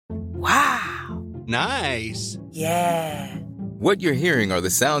Nice. Yeah. What you're hearing are the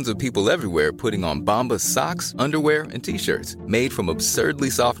sounds of people everywhere putting on Bombas socks, underwear, and T-shirts made from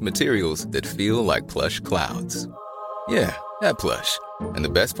absurdly soft materials that feel like plush clouds. Yeah, that plush. And the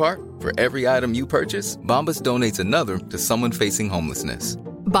best part? For every item you purchase, Bombas donates another to someone facing homelessness.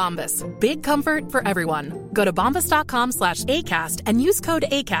 Bombas. Big comfort for everyone. Go to bombas.com/ACAST and use code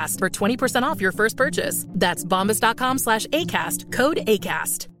ACAST for 20% off your first purchase. That's bombas.com/ACAST. Code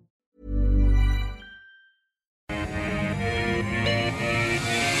ACAST.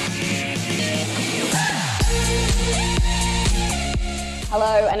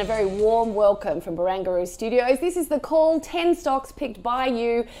 Hello and a very warm welcome from Barangaroo Studios. This is The Call, 10 stocks picked by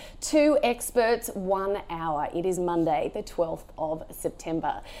you, 2 experts, 1 hour. It is Monday, the 12th of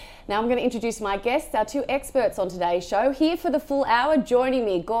September. Now I'm going to introduce my guests, our 2 experts on today's show. Here for the full hour, joining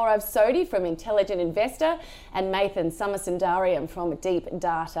me, Gaurav Sodhi from Intelligent Investor and Mathan Somasundaram from Deep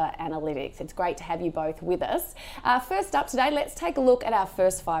Data Analytics. It's great to have you both with us. First up today, let's take a look at our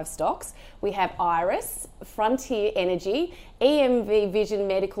first 5 stocks. We have Iris, Frontier Energy, EMV Vision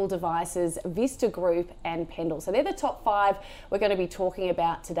Medical Devices, Vista Group and Pendle. So they're the top 5 we're going to be talking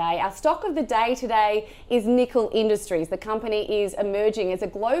about today. Our stock of the day today is Nickel Industries. The company is emerging as a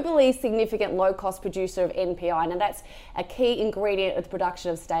globally significant low-cost producer of NPI. Now that's a key ingredient of the production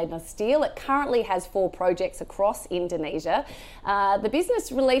of stainless steel. It currently has 4 projects across Indonesia. The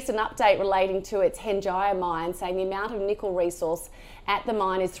business released an update relating to its Hengjaya mine, saying the amount of nickel resource at the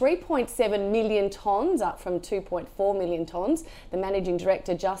mine is 3.7 million tonnes, up from 2.4 million tonnes. The managing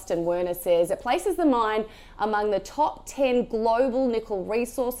director, Justin Werner, says it places the mine among the top 10 global nickel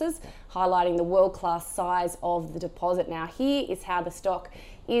resources, highlighting the world-class size of the deposit. Now, here is how the stock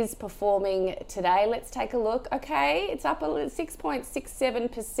is performing today. Let's take a look. Okay, it's up a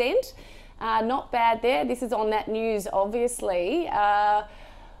 6.67%. Not bad there. This is on that news, obviously.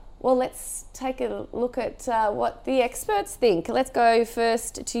 Well, let's take a look at what the experts think. Let's go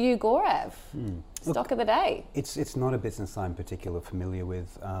first to you, Gaurav. Stock of the day. It's not a business I'm particularly familiar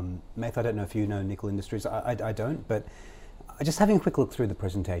with. Math, I don't know if you know Nickel Industries. I don't, but just having a quick look through the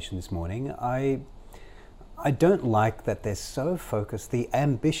presentation this morning, I don't like that they're so focused. The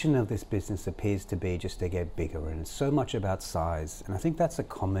ambition of this business appears to be just to get bigger, and it's so much about size. And I think that's a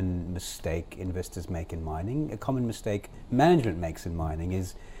common mistake investors make in mining. A common mistake management makes in mining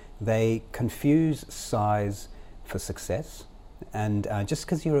is they confuse size for success. And just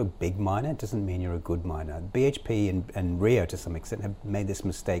because you're a big miner doesn't mean you're a good miner. BHP and Rio, to some extent, have made this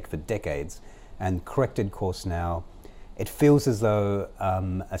mistake for decades and corrected course now. It feels as though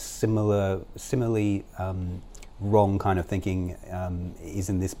a similarly wrong kind of thinking is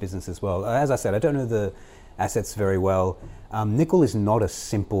in this business as well. As I said, I don't know the assets very well. Nickel is not a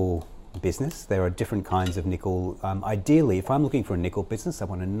simple business. There are different kinds of nickel. Ideally, if I'm looking for a nickel business, I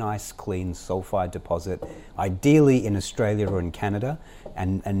want a nice, clean sulfide deposit, ideally in Australia or in Canada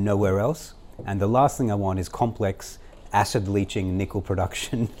and nowhere else. And the last thing I want is complex acid leaching nickel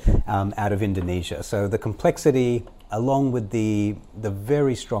production out of Indonesia. So the complexity, along with the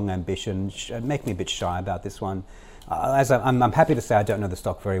very strong ambition, make me a bit shy about this one. I'm happy to say I don't know the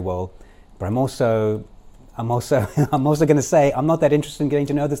stock very well, but I'm also going to say I'm not that interested in getting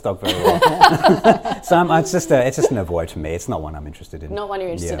to know the stock very well. So it's just an avoid for me. It's not one I'm interested in. Not one you're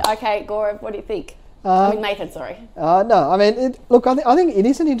interested in. Yeah. Okay, Gaurav, what do you think? Nathan, sorry. No, I mean, look, I think it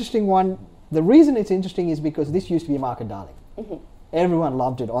is an interesting one. The reason it's interesting is because this used to be a market darling. Mm-hmm. Everyone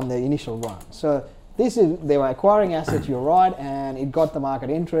loved it on the initial run. So they were acquiring assets, you're right, and it got the market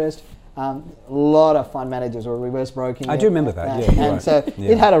interest. A lot of fund managers were reverse broking. I do remember that, and right. so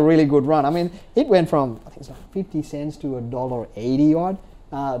it had a really good run. I mean, it went from, I think it's like 50 cents to $1.80 odd,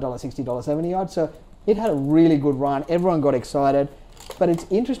 $1.60, $1.70 odd. So it had a really good run. Everyone got excited. But it's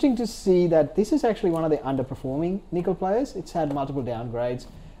interesting to see that this is actually one of the underperforming nickel players. It's had multiple downgrades,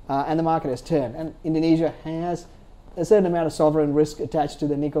 and the market has turned. And Indonesia has a certain amount of sovereign risk attached to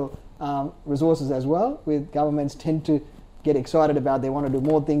the nickel resources as well, with governments tend to get excited about they want to do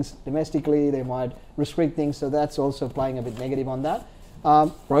more things domestically, they might restrict things, so that's also playing a bit negative on that.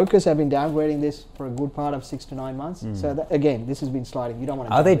 Brokers have been downgrading this for a good part of 6 to 9 months. So again, this has been sliding. You don't want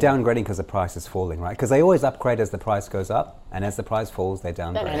to. Are they downgrading because the price is falling, right? Because they always upgrade as the price goes up, and as the price falls, they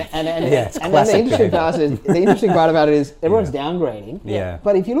downgrade. And it's then classic the interesting part about it is everyone's downgrading. Yeah.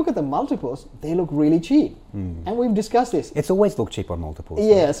 But if you look at the multiples, they look really cheap. And we've discussed this. It's always looked cheap on multiples.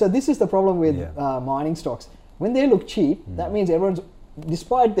 Yeah. Right? So this is the problem with mining stocks. When they look cheap, that means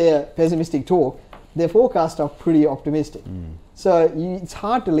despite their pessimistic talk, their forecasts are pretty optimistic. So it's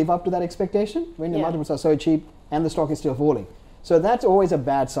hard to live up to that expectation when the multiples are so cheap and the stock is still falling. So that's always a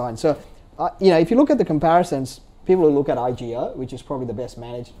bad sign. So, if you look at the comparisons, people will look at IGO, which is probably the best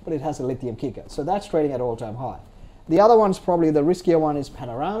managed, but it has a lithium kicker. So that's trading at all-time high. The other one's probably the riskier one is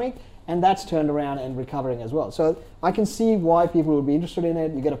Panoramic, and that's turned around and recovering as well. So I can see why people will be interested in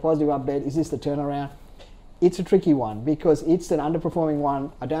it. You get a positive update. Is this the turnaround? It's a tricky one because it's an underperforming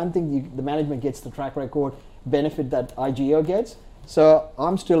one. I don't think the management gets the track record benefit that IGO gets. So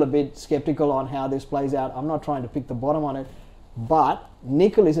I'm still a bit skeptical on how this plays out. I'm not trying to pick the bottom on it, but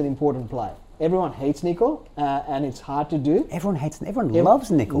nickel is an important play. Everyone hates nickel, and it's hard to do. Everyone loves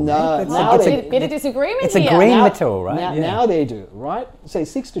nickel. No, now it's a bit of disagreement it's here. It's a green metal, right? Now they do, right? Say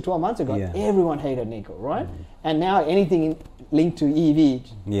 6 to 12 months ago, everyone hated nickel, right? And now anything linked to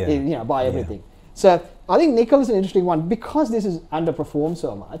EV, buy everything. So I think nickel is an interesting one because this is underperformed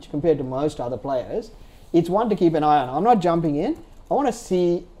so much compared to most other players. It's one to keep an eye on. I'm not jumping in. I want to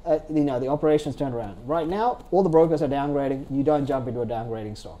see the operations turn around. Right now, all the brokers are downgrading. You don't jump into a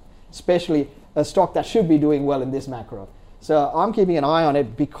downgrading stock, especially a stock that should be doing well in this macro. So I'm keeping an eye on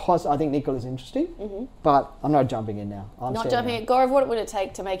it because I think nickel is interesting, but I'm not jumping in now. Not jumping in. Gaurav, what would it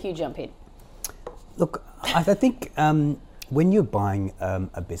take to make you jump in? Look, I think when you're buying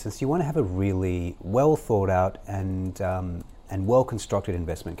a business, you want to have a really well thought out and well constructed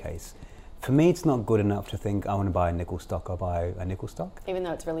investment case. For me, it's not good enough to think I want to buy a nickel stock, I'll buy a nickel stock. Even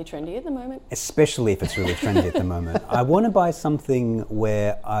though it's really trendy at the moment? Especially if it's really trendy at the moment. I want to buy something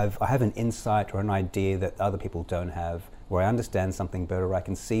where I have an insight or an idea that other people don't have, where I understand something better, I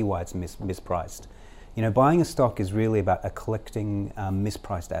can see why it's mispriced. Buying a stock is really about collecting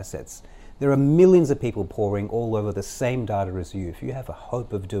mispriced assets. There are millions of people pouring all over the same data as you. If you have a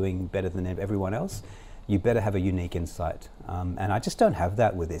hope of doing better than everyone else, you better have a unique insight. And I just don't have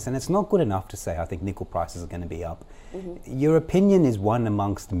that with this. And it's not good enough to say, I think nickel prices are going to be up. Your opinion is one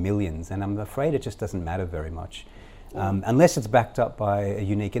amongst millions, and I'm afraid it just doesn't matter very much. Unless it's backed up by a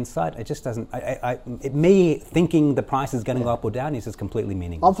unique insight, it just doesn't. Me thinking the price is going to go up or down is just completely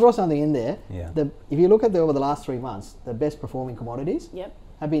meaningless. I'll throw something in there. If you look at over the last 3 months, the best performing commodities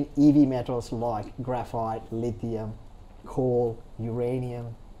have been EV metals like graphite, lithium, coal,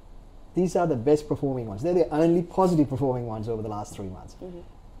 uranium. These are the best performing ones. They're the only positive performing ones over the last 3 months.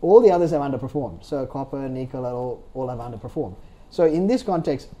 All the others have underperformed. So copper, nickel, all have underperformed. So in this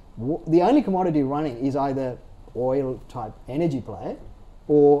context, the only commodity running is either oil type energy play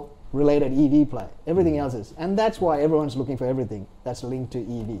or related EV play. Everything else is. And that's why everyone's looking for everything that's linked to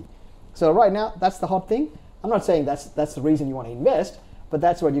EV. So right now, that's the hot thing. I'm not saying that's the reason you want to invest, but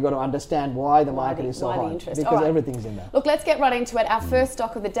that's what you've got to understand why the market is so hot, because everything's in there. Look, let's get right into it. Our first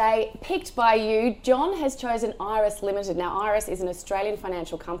stock of the day, picked by you. John has chosen Iress Limited. Now, Iress is an Australian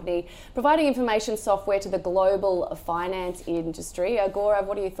financial company providing information software to the global finance industry. Gaurav,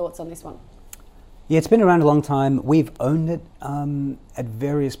 what are your thoughts on this one? Yeah, it's been around a long time. We've owned it at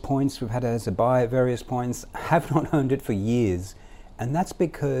various points. We've had it as a buy at various points. Have not owned it for years. And that's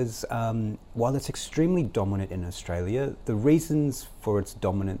because while it's extremely dominant in Australia, the reasons for its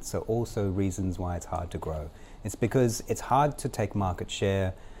dominance are also reasons why it's hard to grow. It's because it's hard to take market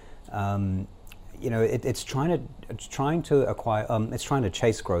share. It's trying to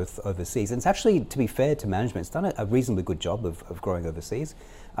chase growth overseas. And it's actually, to be fair to management, it's done a reasonably good job of growing overseas.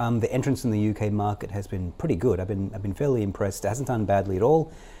 The entrance in the UK market has been pretty good. I've been fairly impressed. It hasn't done badly at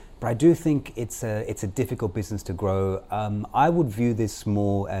all. But I do think it's a difficult business to grow. I would view this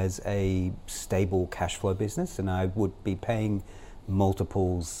more as a stable cash flow business, and I would be paying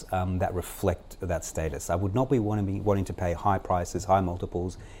multiples that reflect that status. I would not be wanting to pay high prices, high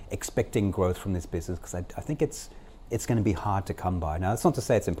multiples, expecting growth from this business, because I think it's going to be hard to come by. Now, that's not to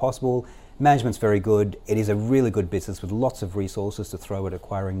say it's impossible. Management's very good. It is a really good business with lots of resources to throw at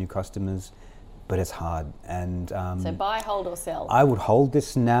acquiring new customers. But it's hard. And so buy, hold, or sell? I would hold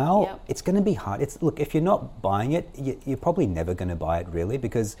this now. Yep. It's going to be hard. Look, if you're not buying it, you're probably never going to buy it, really,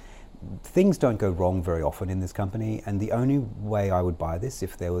 because things don't go wrong very often in this company. And the only way I would buy this,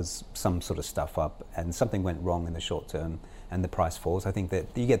 if there was some sort of stuff up and something went wrong in the short term and the price falls, I think that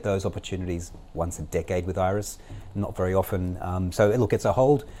you get those opportunities once a decade with Iress, not very often. So look, it's a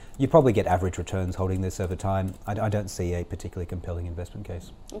hold. You probably get average returns holding this over time. I don't see a particularly compelling investment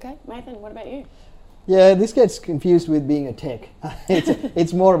case. Okay, Mathan, what about you? Yeah, this gets confused with being a tech.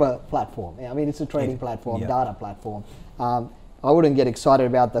 It's more of a platform. I mean, it's a trading platform, data platform. I wouldn't get excited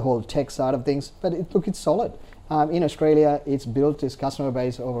about the whole tech side of things, but it's solid. In Australia, it's built its customer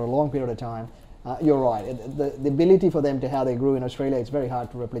base over a long period of time. You're right. The ability for them to how they grew in Australia, it's very hard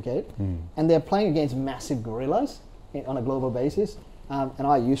to replicate. And they're playing against massive gorillas on a global basis. And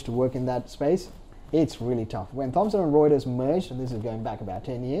I used to work in that space. It's really tough. When Thomson and Reuters merged, and this is going back about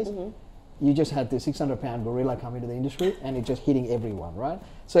 10 years, you just had the 600-pound gorilla come into the industry and it's just hitting everyone, right?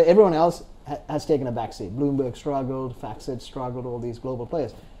 So everyone else has taken a backseat. Bloomberg struggled, FactSet struggled, all these global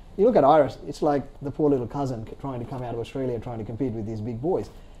players. You look at Iris, it's like the poor little cousin trying to come out of Australia trying to compete with these big boys.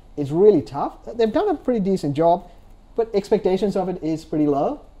 It's really tough. They've done a pretty decent job, but expectations of it is pretty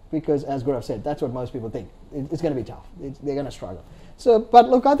low because, as Gaurav said, that's what most people think. It's going to be tough. They're going to struggle. So, but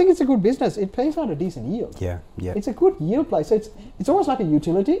look, I think it's a good business. It pays out a decent yield. Yeah. It's a good yield play. So it's almost like a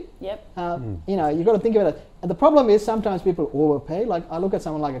utility. Yep. You know, you've got to think about it. And the problem is sometimes people overpay. Like I look at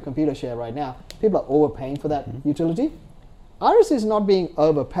someone like a computer share right now. People are overpaying for that utility. Iris is not being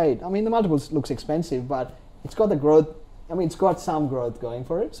overpaid. I mean, the multiples looks expensive, but it's got the growth. I mean, it's got some growth going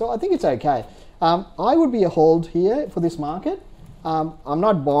for it. So I think it's okay. I would be a hold here for this market. I'm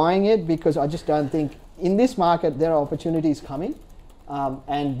not buying it because I just don't think in this market there are opportunities coming.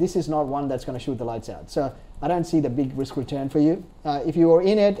 And this is not one that's going to shoot the lights out. So I don't see the big risk return for you. If you are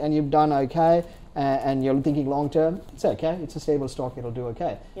in it and you've done okay and you're thinking long term, it's okay. It's a stable stock. It'll do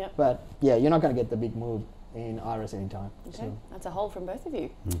okay. Yep. But yeah, you're not going to get the big move in Iris anytime. Okay, So. that's a hold from both of you.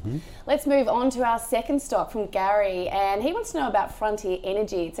 Let's move on to our second stock from Gary, and he wants to know about Frontier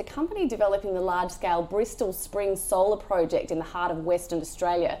Energy. It's a company developing the large-scale Bristol Springs solar project in the heart of Western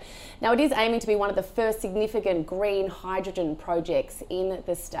Australia. Now, it is aiming to be one of the first significant green hydrogen projects in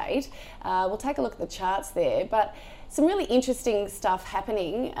the state. We'll take a look at the charts there, but some really interesting stuff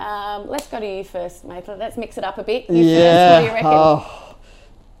happening. Let's go to you first, Mathan. Let's mix it up a bit. You first, what do you reckon? Oh,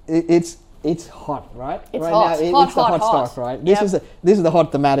 it's hot, right? It's right hot. Now, it's the hot hot. stock, right? This is the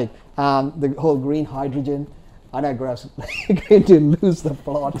hot thematic. The whole green hydrogen. I know Grav's going to lose the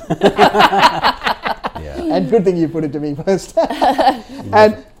plot. And good thing you put it to me first.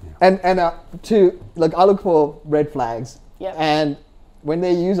 And I look for red flags. Yep. And when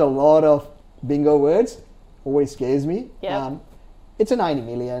they use a lot of bingo words, always scares me. Yep. It's a 90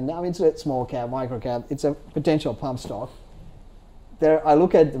 million. I mean, it's a small cap, micro cap. It's a potential pump stock. I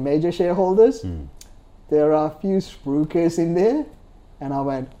look at the major shareholders. There are a few spruikers in there, and I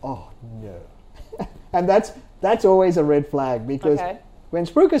went, oh no. And that's always a red flag because when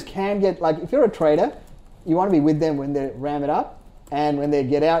spruikers can get, like, if you're a trader, you want to be with them when they ram it up, and when they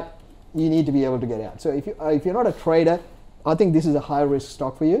get out, you need to be able to get out. So if you're not a trader, I think this is a high risk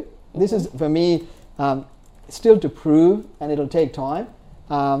stock for you. This is, for me, still to prove, and it'll take time.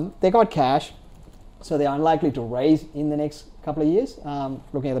 They got cash, so they're unlikely to raise in the next couple of years.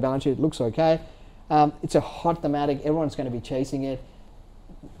 Looking at the balance sheet, it looks okay. It's a hot thematic. Everyone's going to be chasing it.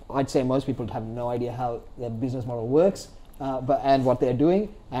 I'd say most people have no idea how their business model works and what they're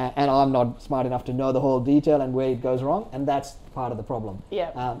doing. And I'm not smart enough to know the whole detail and where it goes wrong. And that's part of the problem.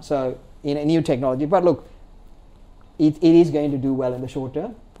 So in a new technology, but look, it is going to do well in the short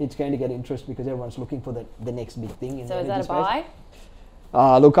term. It's going to get interest because everyone's looking for the next big thing in the energy space. So is that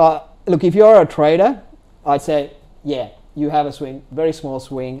a buy? Look, if you're a trader, I'd say, yeah, you have a swing, very small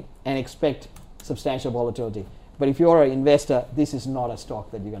swing, and expect substantial volatility. But if you're an investor, this is not a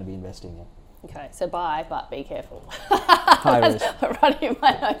stock that you're going to be investing in. Okay, so buy, but be careful. High risk. Running in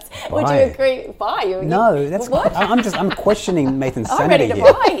my notes. Would you agree? Buy? No, that's what? I'm questioning Mathan's I'm sanity ready to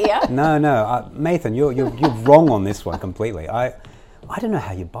here. buy here. No, Mathan, you're wrong on this one completely. I don't know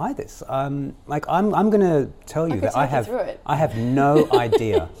how you buy this. I'm going to tell you that I have no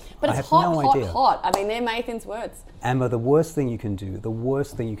idea. But it's hot. I mean, they're Mathan's words. Amber, the worst thing you can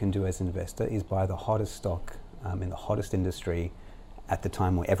do as an investor is buy the hottest stock in the hottest industry at the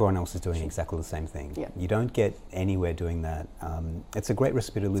time where everyone else is doing exactly the same thing. Yep. You don't get anywhere doing that. It's a great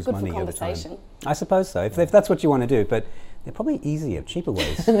recipe to lose money over time. I suppose so, if that's what you want to do. But there are probably easier, cheaper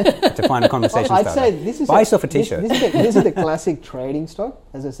ways to find a conversation starter. I'd say this is buy yourself a t-shirt. This is the classic trading stock.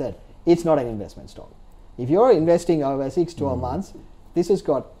 As I said, it's not an investment stock. If you're investing over 6-12 months, this has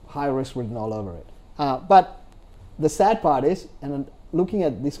got high risk written all over it. But the sad part is, and looking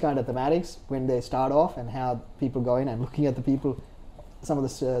at this kind of thematics when they start off and how people go in and looking at the people, some of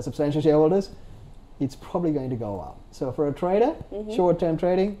the substantial shareholders, it's probably going to go up. So for a trader, short-term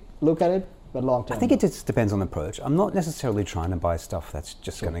trading, look at it, but long-term. I think it just depends on the approach. I'm not necessarily trying to buy stuff that's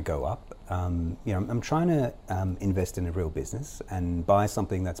just going to go up. I'm trying to invest in a real business and buy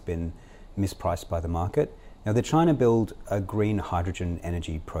something that's been mispriced by the market. Now, they're trying to build a green hydrogen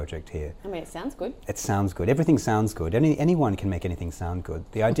energy project here. I mean, it sounds good. It sounds good. Everything sounds good. Anyone can make anything sound good.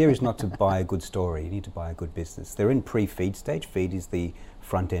 The idea is not to buy a good story. You need to buy a good business. They're in pre-feed stage. Feed is the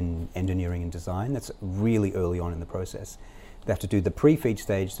front-end engineering and design. That's really early on in the process. They have to do the pre-feed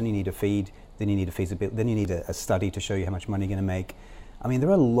stage, then you need a feed, then you need a feasibility, then you need a study to show you how much money you're going to make. I mean,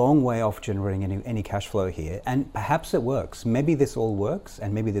 they're a long way off generating any cash flow here, and perhaps it works. Maybe this all works,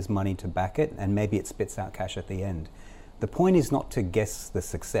 and maybe there's money to back it, and maybe it spits out cash at the end. The point is not to guess the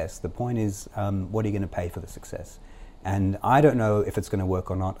success. The point is, what are you going to pay for the success? And I don't know if it's going to work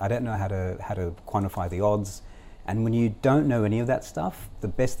or not. I don't know how to quantify the odds. And when you don't know any of that stuff, the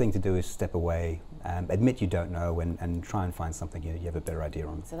best thing to do is step away, admit you don't know, and try and find something you have a better idea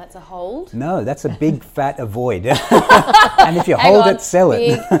on. So that's a hold? No, that's a big fat avoid. And if you hold it, sell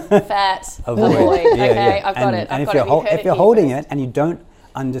it. Big fat avoid. Okay, I've got it. And if you're holding it and you don't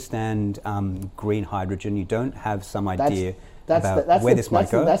understand green hydrogen, you don't have some idea about where this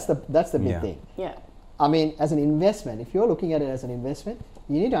might go. That's the big thing. Yeah. I mean, as an investment, if you're looking at it as an investment,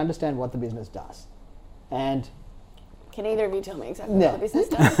 you need to understand what the business does. And can either of you tell me exactly what the business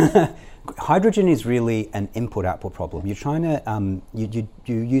does? Hydrogen is really an input-output problem. You're trying to you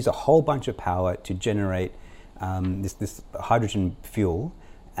use a whole bunch of power to generate this hydrogen fuel,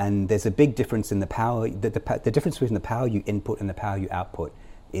 and there's a big difference in the power. The difference between the power you input and the power you output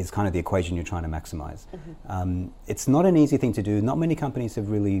is kind of the equation you're trying to maximize. Mm-hmm. It's not an easy thing to do. Not many companies have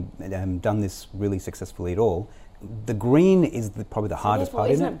really done this really successfully at all. The green is probably the hardest part.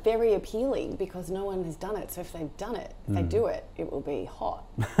 Isn't it very appealing because no one has done it? So if they've done it, if they do it, it will be hot.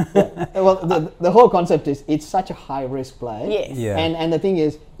 Well, the whole concept is it's such a high risk play. Yes. Yeah. And the thing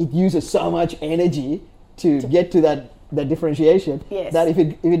is, it uses so much energy to get to that differentiation that if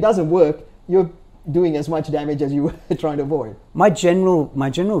it doesn't work, you're doing as much damage as you were trying to avoid. My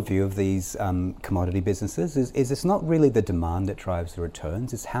general view of these commodity businesses is it's not really the demand that drives the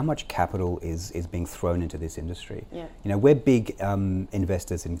returns, it's how much capital is being thrown into this industry. Yeah. You know, we're big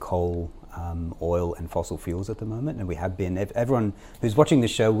investors in coal, oil and fossil fuels at the moment, and we have been. Everyone who's watching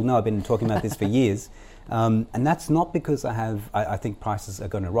this show will know I've been talking about this for years. And that's not because I think prices are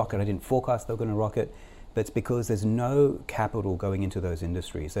going to rocket. I didn't forecast they're going to rocket. But it's because there's no capital going into those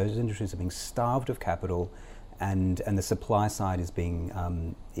industries. Those industries are being starved of capital, and the supply side is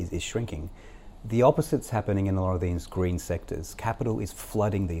is shrinking. The opposite's happening in a lot of these green sectors. Capital is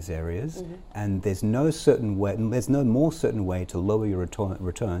flooding these areas, and there's no more certain way to lower your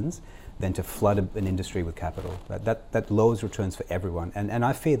returns than to flood an industry with capital. That lowers returns for everyone, and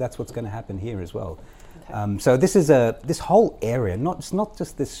I fear that's what's going to happen here as well. Okay. So this whole area, it's not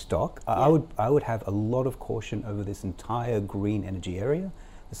just this stock. Yeah. I would have a lot of caution over this entire green energy area.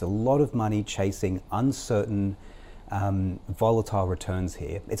 There's a lot of money chasing uncertain, volatile returns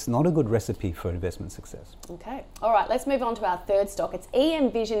here. It's not a good recipe for investment success. Okay. All right, let's move on to our third stock. It's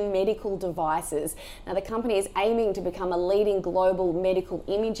EM Vision Medical Devices. Now, the company is aiming to become a leading global medical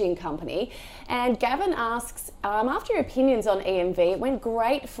imaging company. And Gavin asks, after your opinions on EMV, it went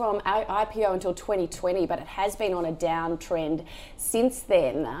great from IPO until 2020, but it has been on a downtrend since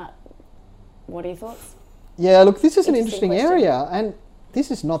then. What are your thoughts? Yeah, look, this is an interesting area, and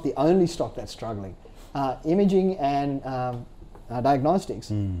this is not the only stock that's struggling. Imaging and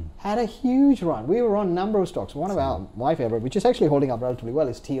diagnostics had a huge run. We were on a number of stocks. One of my favorite, which is actually holding up relatively well,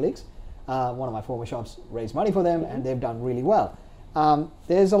 is Telix. One of my former shops raised money for them, and they've done really well.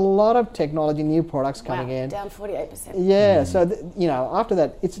 There's a lot of technology, new products coming in. Down 48%. Yeah, so after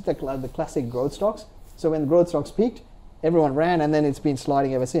that, it's the classic growth stocks. So when the growth stocks peaked, everyone ran, and then it's been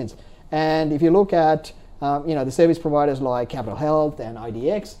sliding ever since. And if you look at the service providers like Capital Health and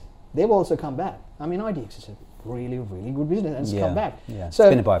IDX, they've also come back. I mean, IDX is a really, really good business, and it's come back. Yeah, so it's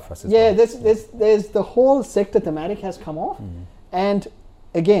been a buy for us as well. There's the whole sector thematic has come off, and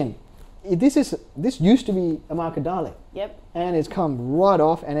again, this used to be a market darling. Yep. And it's come right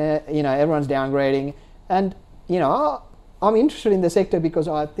off, and everyone's downgrading, and I'm interested in the sector because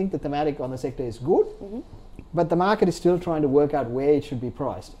I think the thematic on the sector is good, but the market is still trying to work out where it should be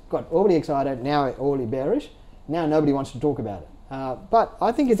priced. Got overly excited, now overly bearish. Now nobody wants to talk about it. But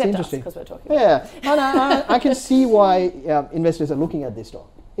I think it's interesting. Because we're talking about it. I can see why investors are looking at this stock.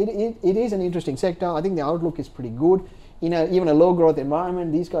 It is an interesting sector. I think the outlook is pretty good. Even a low growth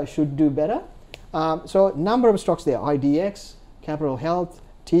environment, these guys should do better. So number of stocks there: IDX, Capital Health,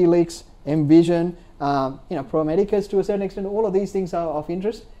 Telix, Envision, Pro Medicus to a certain extent. All of these things are of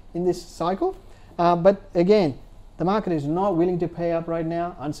interest in this cycle. But again, the market is not willing to pay up right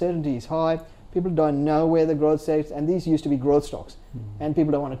now. Uncertainty is high. People don't know where the growth stays, and these used to be growth stocks, and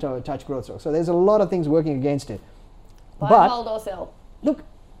people don't want to touch growth stocks. So there's a lot of things working against it. Buy, hold, or sell. Look,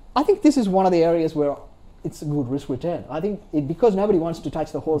 I think this is one of the areas where it's a good risk return. I think because nobody wants to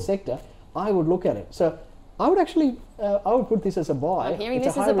touch the whole sector, I would look at it. So I would actually, I would put this as a buy. I'm hearing it's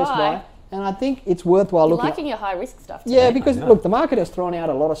this a high as a risk buy. And I think it's worthwhile looking You're liking your high risk stuff today. Yeah, because look, the market has thrown out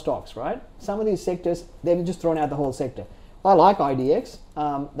a lot of stocks, right? Some of these sectors, they've just thrown out the whole sector. I like IDX.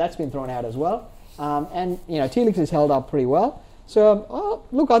 That's been thrown out as well. And Telix is held up pretty well. So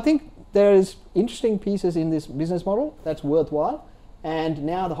look, I think there is interesting pieces in this business model that's worthwhile. And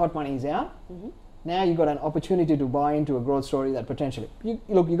now the hot money is out. Now you've got an opportunity to buy into a growth story that potentially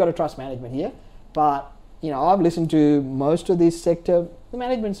you've got to trust management here, but I've listened to most of this sector. The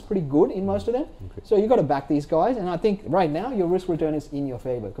management's pretty good in most of them. Okay. So you've got to back these guys. And I think right now your risk return is in your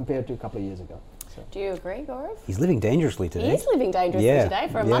favor compared to a couple of years ago. So. Do you agree, Gaurav? He's living dangerously today. He is living dangerously today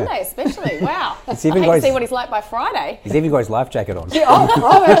for a Monday, especially. Wow. I hate to see what he's like by Friday. He's even got his life jacket on. See,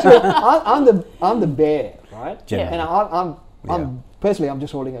 I'm the bear, right? Generally. And I'm personally, I'm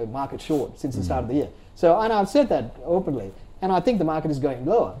just holding a market short since the start of the year. So, and I've said that openly. And I think the market is going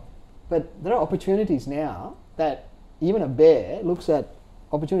lower. But there are opportunities now that even a bear looks at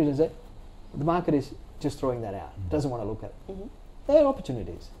opportunities that the market is just throwing that out, doesn't want to look at it. There are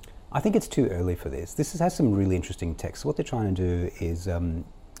opportunities. I think it's too early for this. This has some really interesting tech. So what they're trying to do is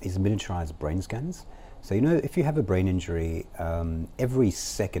miniaturize brain scans. So, if you have a brain injury, every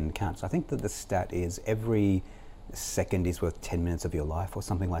second counts. I think that the stat is every second is worth 10 minutes of your life or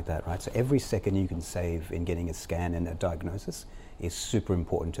something like that, right? So every second you can save in getting a scan and a diagnosis is super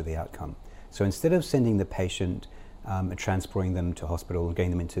important to the outcome. So instead of sending the patient and transporting them to hospital and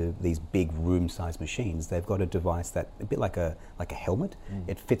getting them into these big room-sized machines, they've got a device that, a bit like a helmet,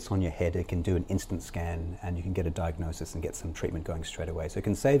 it fits on your head, it can do an instant scan, and you can get a diagnosis and get some treatment going straight away. So it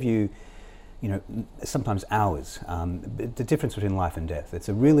can save you, sometimes hours. The difference between life and death. It's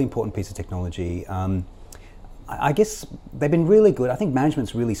a really important piece of technology. I guess they've been really good. I think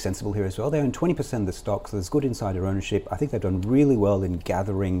management's really sensible here as well. They own 20% of the stock, so there's good insider ownership. I think they've done really well in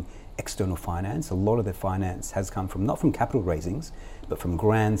gathering external finance. A lot of their finance has come from, not from capital raisings, but from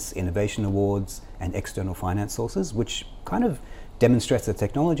grants, innovation awards, and external finance sources, which kind of demonstrates that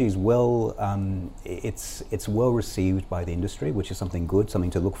technology is well, it's well received by the industry, which is something good,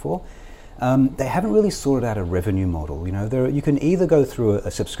 something to look for. They haven't really sorted out a revenue model. You can either go through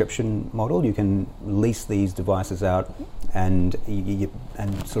a subscription model, you can lease these devices out and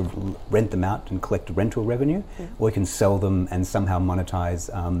and sort of rent them out and collect rental revenue, or you can sell them and somehow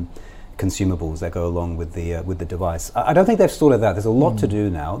monetize consumables that go along with the device. I don't think they've sorted that out. There's a lot to do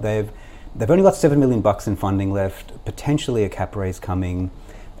now. They've only got $7 million in funding left, potentially a cap raise coming.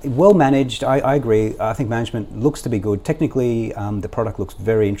 Well managed, I agree. I think management looks to be good. Technically, the product looks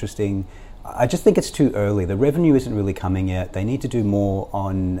very interesting. I just think it's too early. The revenue isn't really coming yet. They need to do more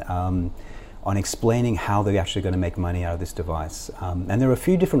on explaining how they're actually going to make money out of this device. And there are a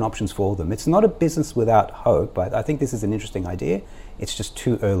few different options for them. It's not a business without hope, but I think this is an interesting idea. It's just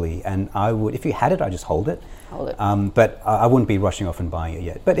too early. And I would, if you had it, I'd just hold it. But I wouldn't be rushing off and buying it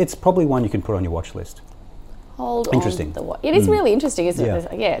yet. But it's probably one you can put on your watch list. Interesting. It is really interesting, isn't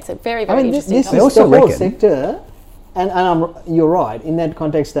it? Yeah, it's a very, very interesting. This is the whole sector, and you're right in that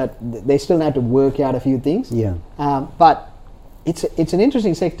context that they still have to work out a few things. Yeah. But it's an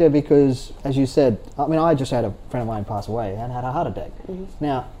interesting sector because, as you said, I just had a friend of mine pass away and had a heart attack.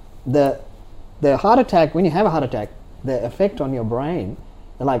 Now, the heart attack, when you have a heart attack, the effect on your brain,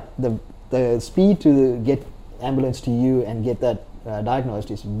 like the speed to get ambulance to you and get that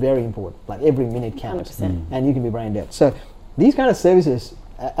diagnosed is very important. Like every minute counts, 100%. And you can be brain dead. So these kind of services,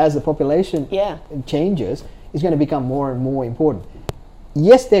 as the population changes, is going to become more and more important.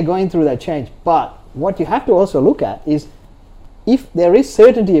 Yes, they're going through that change, but what you have to also look at is if there is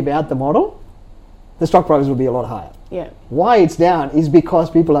certainty about the model, the stock price will be a lot higher. Yeah. Why it's down is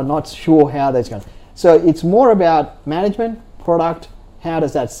because people are not sure how that's going. So it's more about management, product, how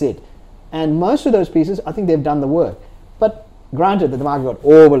does that sit? And most of those pieces, I think they've done the work. But granted that the market got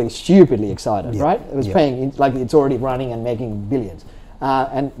overly, stupidly excited, right? It was paying, like it's already running and making billions.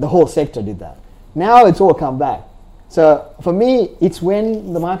 And the whole sector did that. Now it's all come back. So for me, it's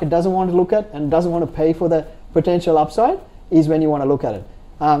when the market doesn't want to look at and doesn't want to pay for the potential upside is when you want to look at it.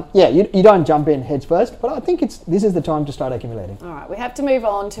 You don't jump in heads first, but I think this is the time to start accumulating. All right, we have to move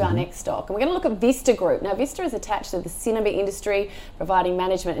on to our next stock. And we're going to look at Vista Group. Now, Vista is attached to the cinema industry, providing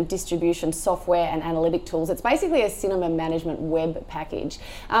management and distribution software and analytic tools. It's basically a cinema management web package.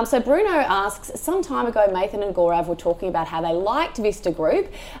 So Bruno asks, some time ago, Mathan and Gaurav were talking about how they liked Vista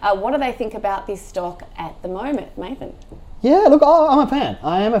Group. What do they think about this stock at the moment, Mathan? Yeah, look, I'm a fan.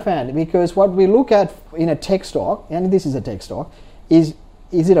 I am a fan because what we look at in a tech stock, and this is a tech stock, is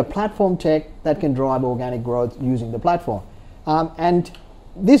it a platform tech that can drive organic growth using the platform? And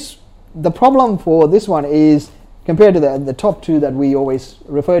the problem for this one is, compared to the top two that we always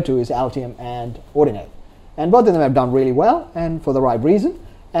refer to is Altium and Ordinate. And both of them have done really well and for the right reason.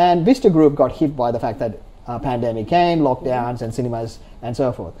 And Vista Group got hit by the fact that pandemic came, lockdowns and cinemas and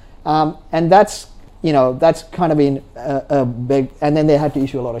so forth. And that's kind of been a big, and then they had to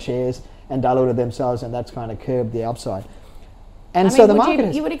issue a lot of shares and diluted themselves, and that's kind of curbed the upside. And so the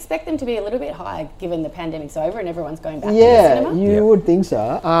market you would expect them to be a little bit higher given the pandemic's over and everyone's going back to the cinema? Yeah, you would think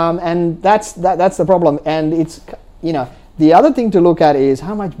so. And that's the problem. And it's, the other thing to look at is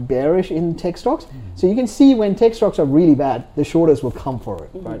how much bearish in tech stocks. So you can see when tech stocks are really bad, the shorters will come for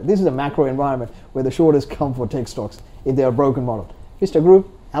it. Right? This is a macro environment where the shorters come for tech stocks if they're a broken model. Vista Group,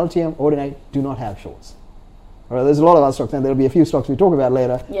 Altium, Ordinate do not have shorts. All right, there's a lot of other stocks, and there'll be a few stocks we talk about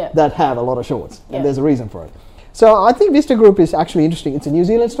later that have a lot of shorts, and there's a reason for it. So I think Vista Group is actually interesting. It's a New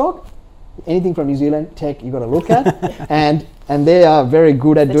Zealand stock. Anything from New Zealand tech you've got to look at, and they are very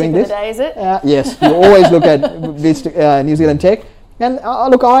good at doing this. The day, is it? Yes, you always look at New Zealand tech. And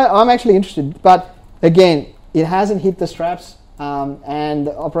look, I'm actually interested, but again, it hasn't hit the straps, and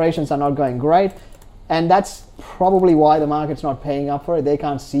the operations are not going great, and that's probably why the market's not paying up for it. They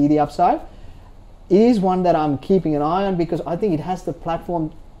can't see the upside. It is one that I'm keeping an eye on because I think it has the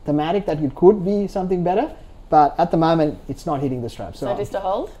platform thematic that it could be something better, but at the moment, it's not hitting the straps. So just a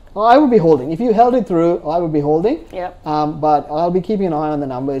hold? I would be holding. If you held it through, I would be holding. Yep. But I'll be keeping an eye on the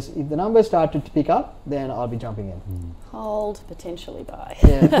numbers. If the numbers start to pick up, then I'll be jumping in. Hold, potentially buy.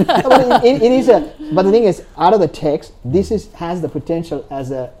 Yeah. But it is but the thing is, out of the techs, this has the potential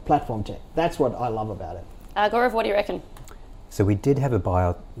as a platform tech. That's what I love about it. Gaurav, what do you reckon? So we did have a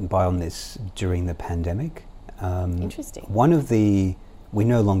buy on this during the pandemic. Interesting. One of the we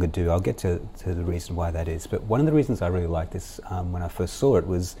no longer do. I'll get to the reason why that is. But one of the reasons I really liked this when I first saw it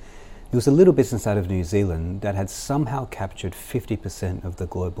was there was a little business out of New Zealand that had somehow captured 50% of the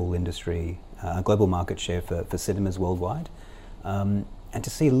global industry, global market share for cinemas worldwide. And to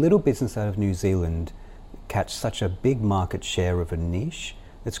see a little business out of New Zealand catch such a big market share of a niche,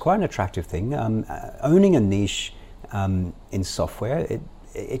 it's quite an attractive thing. Owning a niche in software,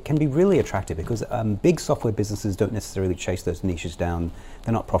 it can be really attractive because big software businesses don't necessarily chase those niches down.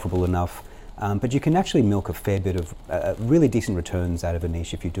 They're not profitable enough. But you can actually milk a fair bit of really decent returns out of a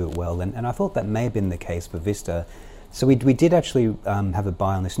niche if you do it well. And I thought that may have been the case for Vista. So we did actually have a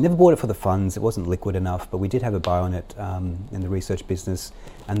buy on this. Never bought it for the funds. It wasn't liquid enough, but we did have a buy on it in the research business.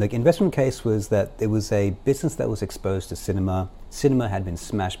 And the investment case was that it was a business that was exposed to cinema. Cinema had been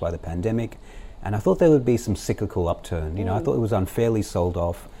smashed by the pandemic. And I thought there would be some cyclical upturn. You know, I thought it was unfairly sold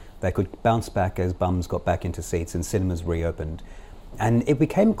off. They could bounce back as bums got back into seats and cinemas reopened. And it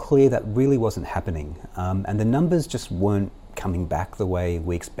became clear that really wasn't happening. And the numbers just weren't coming back the way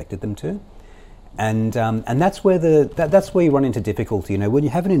we expected them to. And that's where that's where you run into difficulty. You know, when you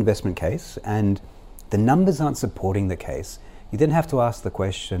have an investment case and the numbers aren't supporting the case, you then have to ask the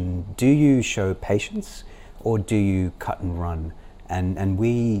question, do you show patience or do you cut and run? And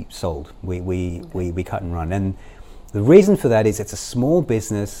we sold. We cut and run. And the reason for that is it's a small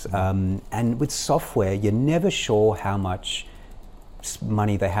business, and with software, you're never sure how much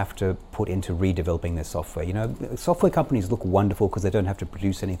money they have to put into redeveloping their software. You know, software companies look wonderful because they don't have to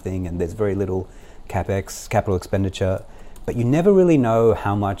produce anything, and there's very little capex, capital expenditure. But you never really know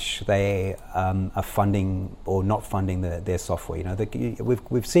how much they are funding or not funding their software. You know,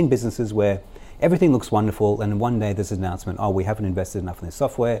 we've seen businesses where everything looks wonderful, and one day there's an announcement, oh, we haven't invested enough in this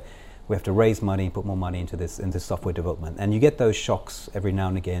software, we have to raise money, put more money into this software development. And you get those shocks every now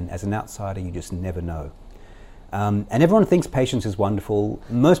and again. As an outsider, you just never know. And everyone thinks patience is wonderful.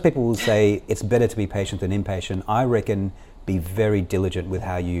 Most people will say it's better to be patient than impatient. I reckon be very diligent with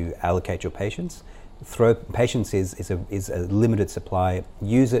how you allocate your patience. Patience is a limited supply.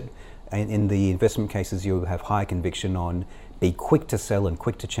 Use it in the investment cases you have high conviction on. Be quick to sell and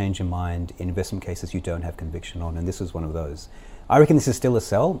quick to change your mind in investment cases you don't have conviction on, and this is one of those. I reckon this is still a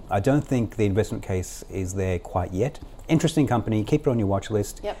sell. I don't think the investment case is there quite yet. Interesting company, keep it on your watch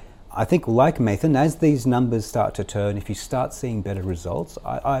list. Yep. I think like Mathan, as these numbers start to turn, if you start seeing better results,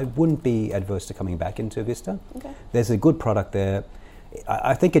 I wouldn't be adverse to coming back into Vista. Okay. There's a good product there.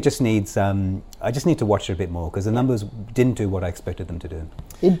 I think it just needs, I just need to watch it a bit more because the numbers didn't do what I expected them to do.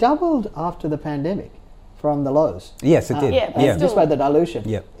 It doubled after the pandemic from the lows. Yes, it did. Yeah. Despite the dilution.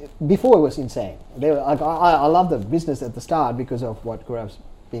 Yeah. Before it was insane. I love the business at the start because of what Gaurav's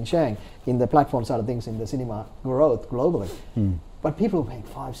been sharing in the platform side of things in the cinema growth globally. But people were paying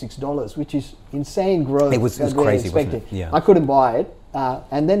 $5-6, which is insane growth. It was crazy, wasn't it? Yeah. I couldn't buy it.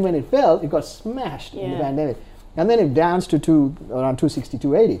 And then when it fell, it got smashed in the pandemic. And then it bounced to around 260,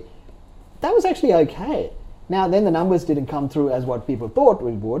 280. That was actually okay. Now, then the numbers didn't come through as what people thought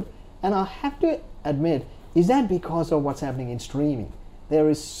we would. And I have to admit, is that because of what's happening in streaming? There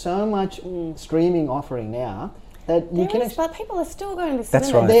is so much streaming offering now that you can... But people are still going to That's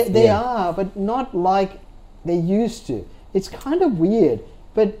cinema. right. They are, but not like they used to. It's kind of weird.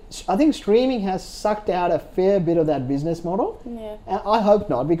 But I think streaming has sucked out a fair bit of that business model. Yeah. And I hope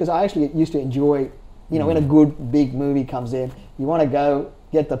not, because I actually used to enjoy, you know, when a good big movie comes in, you want to go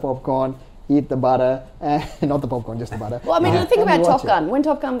get the popcorn, eat the butter, not the popcorn, just the butter. Well, I mean, think and about you Top watch it. Gun. When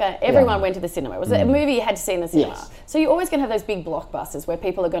Top Gun came, everyone went to the cinema. It was a movie you had to see in the cinema. Yes. So you're always going to have those big blockbusters where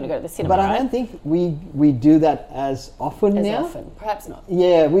people are going to go to the cinema, But right? I don't think we do that as often As now. often. Perhaps not.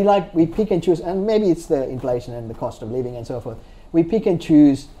 Yeah, we pick and choose, and maybe it's the inflation and the cost of living and so forth. We pick and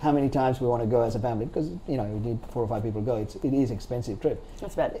choose how many times we want to go as a family because, you know, we need 4 or 5 people to go. It is an expensive trip.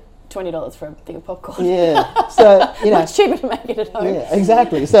 That's about $20 for a thing of popcorn. Yeah, so, you know. Much cheaper to make it at home. Yeah,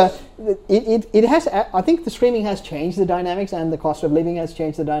 exactly. So it has, I think the streaming has changed the dynamics and the cost of living has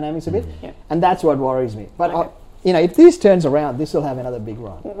changed the dynamics a bit. Yeah. And that's what worries me. But, Okay. you know, if this turns around, this will have another big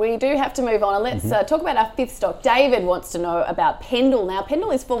run. We do have to move on, and let's talk about our fifth stock. David wants to know about Pendle. Now,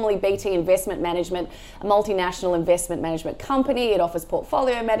 Pendle is formerly BT Investment Management, a multinational investment management company. It offers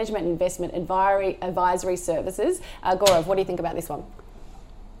portfolio management and investment advisory services. Gaurav, what do you think about this one?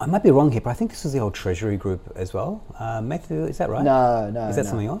 I might be wrong here, but I think this is the old Treasury Group as well. Matthew, is that right? No. Is that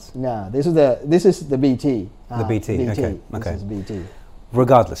something else? No, this is the BT. The BT, okay. This is BT.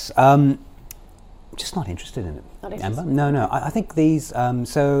 Regardless, just not interested in it. Not interested? Amber? No. I think these.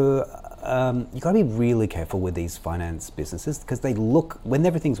 You've got to be really careful with these finance businesses because they look, when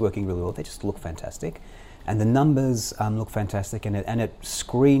everything's working really well, they just look fantastic, and the numbers look fantastic, and it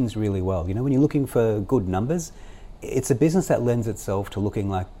screens really well. You know, when you're looking for good numbers, it's a business that lends itself to looking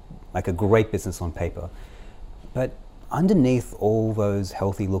like a great business on paper. But underneath all those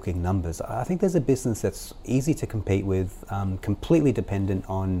healthy looking numbers, I think there's a business that's easy to compete with, completely dependent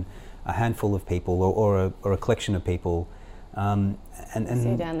on a handful of people or a collection of people. And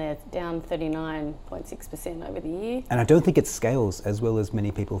See down there, down 39.6% over the year. And I don't think it scales as well as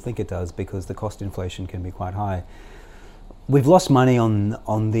many people think it does because the cost inflation can be quite high. We've lost money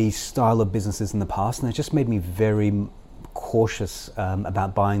on these style of businesses in the past, and it just made me very cautious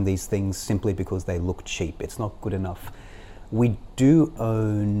about buying these things simply because they look cheap. It's not good enough. We do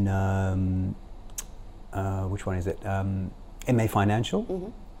own, which one is it? MA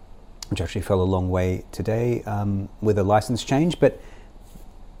Financial, which actually fell a long way today with a license change, but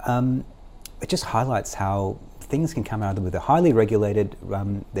it just highlights how things can come out of with a highly regulated,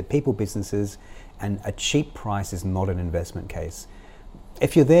 they're people businesses, and a cheap price is not an investment case.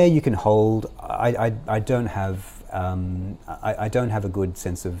 If you're there, you can hold. I don't have a good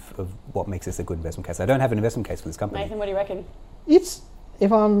sense of what makes this a good investment case. I don't have an investment case for this company. Nathan, what do you reckon? It's,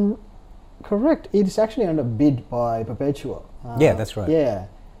 if I'm correct, it's actually under bid by Perpetual. Yeah, that's right. Yeah.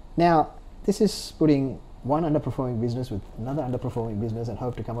 Now, this is putting one underperforming business with another underperforming business and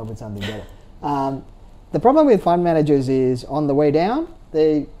hope to come up with something better. The problem with fund managers is on the way down,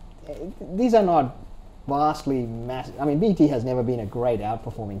 these are not vastly massive. I mean, BT has never been a great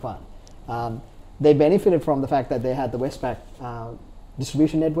outperforming fund. They benefited from the fact that they had the Westpac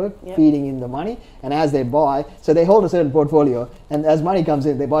distribution network feeding in the money, and as they buy, so they hold a certain portfolio, and as money comes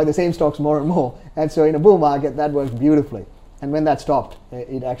in, they buy the same stocks more and more. And so in a bull market, that works beautifully. And when that stopped,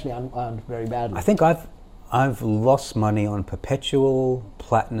 it actually unwound very badly. I think I've lost money on Perpetual,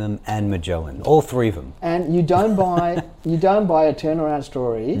 Platinum, and Magellan, all three of them. And you don't buy a turnaround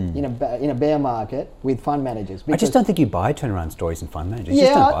story in a bear market with fund managers. I just don't think you buy turnaround stories in fund managers. You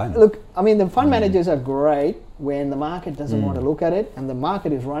just don't buy them. Look, I mean, the fund managers are great when the market doesn't want to look at it and the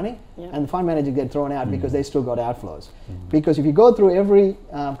market is running, and the fund managers get thrown out because they still got outflows. Because if you go through every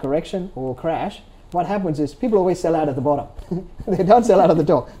correction or crash, what happens is people always sell out at the bottom. They don't sell out at the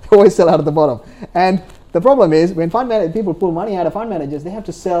top. They always sell out at the bottom. And the problem is when people pull money out of fund managers, they have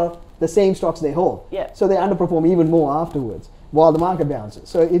to sell the same stocks they hold. Yeah. So they underperform even more afterwards while the market bounces.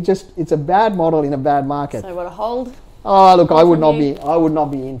 So it's a bad model in a bad market. So what, a hold? Oh, look, I would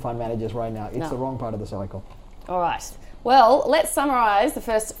not be in fund managers right now. It's the wrong part of the cycle. All right. Well, let's summarise the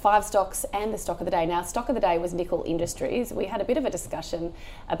first 5 stocks and the stock of the day. Now, stock of the day was Nickel Industries. We had a bit of a discussion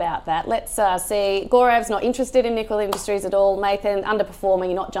about that. Let's see. Gaurav's not interested in Nickel Industries at all. Mathan, underperforming,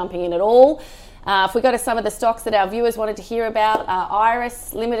 you're not jumping in at all. If we go to some of the stocks that our viewers wanted to hear about,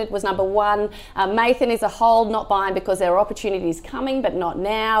 Iris Limited was number 1. Mathan is a hold, not buying because there are opportunities coming, but not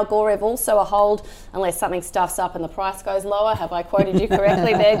now. Gaurav also a hold unless something stuffs up and the price goes lower. Have I quoted you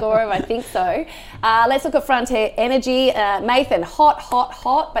correctly there, Gaurav? I think so. Let's look at Frontier Energy. Mathan,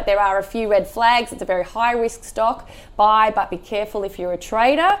 hot, but there are a few red flags. It's a very high risk stock. Buy, but be careful if you're a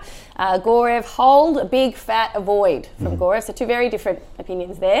trader. Gaurav, hold, a big fat avoid from Gaurav. So 2 very different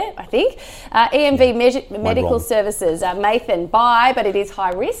opinions there, I think. EMV Medical Services, Mathan, buy, but it is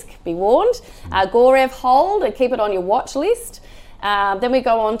high risk, be warned. Gaurav, hold and keep it on your watch list. Then we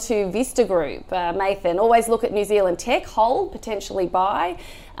go on to Vista Group. Mathan, always look at New Zealand tech, hold, potentially buy.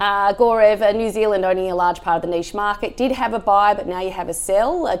 Gorev, New Zealand owning a large part of the niche market, did have a buy, but now you have a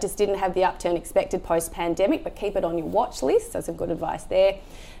sell. Just didn't have the upturn expected post-pandemic, but keep it on your watch list. So some good advice there.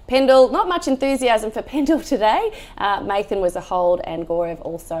 Pendle, not much enthusiasm for Pendle today. Mathan was a hold and Gorev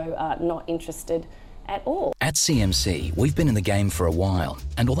also not interested at all. At CMC, we've been in the game for a while,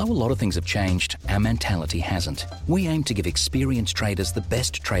 and although a lot of things have changed, our mentality hasn't. We aim to give experienced traders the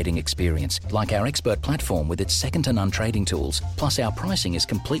best trading experience, like our expert platform with its second-to-none trading tools. Plus, our pricing is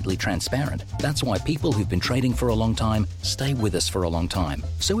completely transparent. That's why people who've been trading for a long time stay with us for a long time.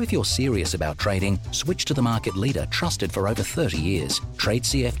 So if you're serious about trading, switch to the market leader trusted for over 30 years. Trade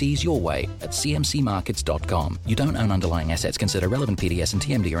CFDs your way at cmcmarkets.com. You don't own underlying assets. Consider relevant PDS and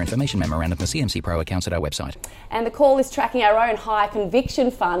TMD or information memorandum for CMC Pro accounts at our website. And the call is tracking our own high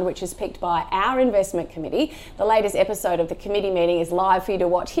conviction fund, which is picked by our investment committee. The latest episode of the committee meeting is live for you to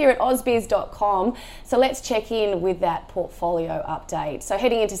watch here at ausbiz.com. So let's check in with that portfolio update. So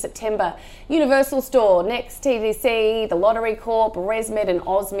heading into September, Universal Store, Next TDC, the Lottery Corp, ResMed and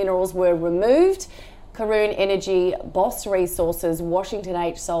Oz Minerals were removed. Karoon Energy, Boss Resources, Washington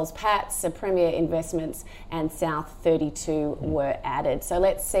H. Sols Pats, Premier Investments and South 32 were added. So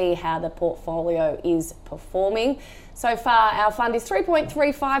let's see how the portfolio is performing. So far, our fund is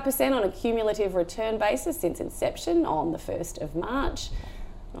 3.35% on a cumulative return basis since inception on the 1st of March.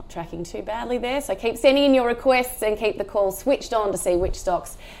 Not tracking too badly there, so keep sending in your requests and keep the call switched on to see which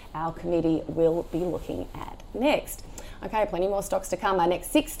stocks our committee will be looking at next. Okay, plenty more stocks to come. Our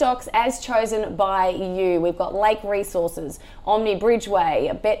next 6 stocks as chosen by you. We've got Lake Resources, Omni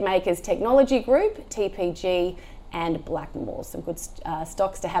Bridgeway, BetMakers Technology Group, TPG, and Blackmore. Some good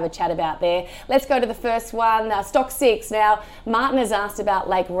stocks to have a chat about there. Let's go to the first one, stock 6. Now, Martin has asked about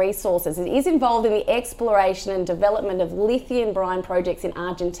Lake Resources. It is involved in the exploration and development of lithium brine projects in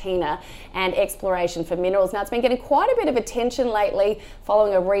Argentina and exploration for minerals. Now, it's been getting quite a bit of attention lately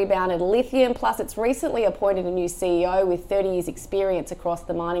following a rebound in lithium. Plus, it's recently appointed a new CEO with 30 years experience across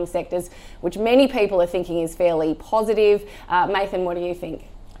the mining sectors, which many people are thinking is fairly positive. Mathan, what do you think?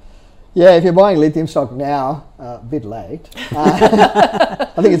 Yeah, if you're buying lithium stock now, a bit late. I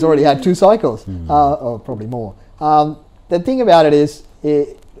think it's already had 2 cycles, or probably more. The thing about it is,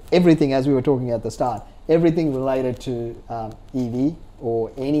 everything, as we were talking at the start, everything related to EV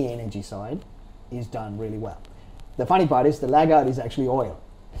or any energy side is done really well. The funny part is the laggard is actually oil.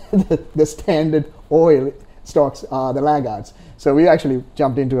 The standard oil stocks are the laggards. So we actually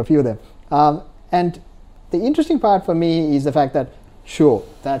jumped into a few of them. And the interesting part for me is the fact that sure,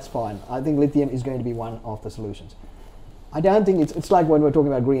 that's fine. I think lithium is going to be one of the solutions. I don't think it's like when we're talking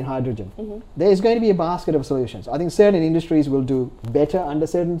about green hydrogen. Mm-hmm. There's going to be a basket of solutions. I think certain industries will do better under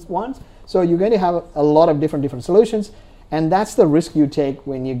certain ones. So you're going to have a lot of different solutions. And that's the risk you take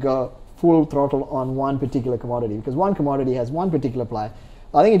when you go full throttle on one particular commodity, because one commodity has one particular play.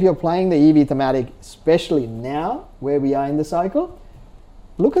 I think if you're playing the EV thematic, especially now where we are in the cycle,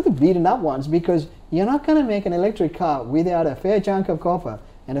 look at the beaten up ones, because you're not going to make an electric car without a fair chunk of copper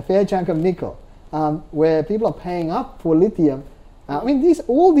and a fair chunk of nickel, where people are paying up for lithium. I mean,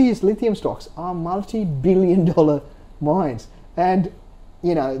 all these lithium stocks are multi-billion-dollar mines, and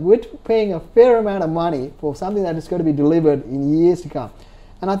you know we're paying a fair amount of money for something that is going to be delivered in years to come.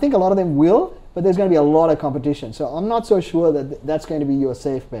 And I think a lot of them will, but there's going to be a lot of competition. So I'm not so sure that that's going to be your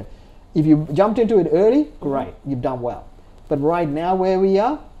safe bet. If you jumped into it early, great, you've done well. But right now where we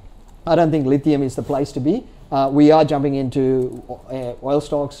are, I don't think lithium is the place to be. We are jumping into oil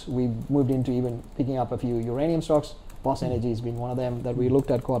stocks. We've moved into even picking up a few uranium stocks. Boss Energy has been one of them that we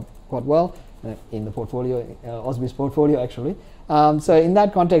looked at quite well in the portfolio, Ausbiz portfolio actually. So in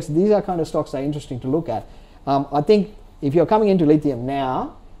that context, these are kind of stocks that are interesting to look at. I think if you're coming into lithium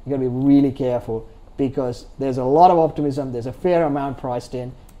now, you've got to be really careful, because there's a lot of optimism. There's a fair amount priced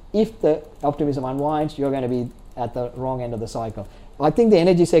in. If the optimism unwinds, you're going to be at the wrong end of the cycle. I think the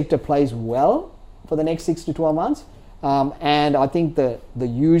energy sector plays well for the next 6 to 12 months, and I think the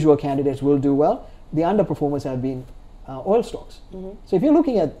usual candidates will do well. The underperformers have been oil stocks. Mm-hmm. So if you're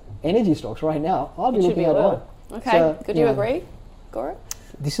looking at energy stocks right now, I'll be looking at oil. Okay, so, could you agree, Gora?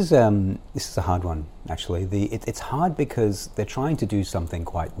 This is a hard one, actually. It's hard because they're trying to do something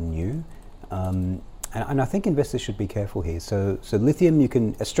quite new, and I think investors should be careful here. So lithium,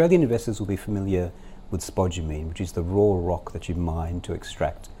 Australian investors will be familiar with spodumene, which is the raw rock that you mine to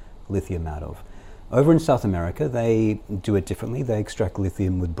extract lithium out of. Over in South America, they do it differently. They extract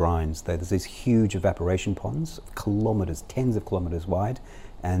lithium with brines. There's these huge evaporation ponds, kilometers, tens of kilometers wide,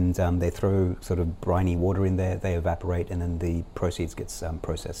 and they throw sort of briny water in there, they evaporate, and then the proceeds gets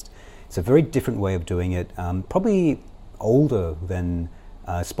processed. It's a very different way of doing it. Probably older than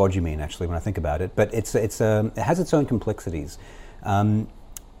spodumene, actually, when I think about it. But it has its own complexities.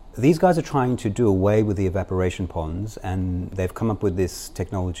 These guys are trying to do away with the evaporation ponds, and they've come up with this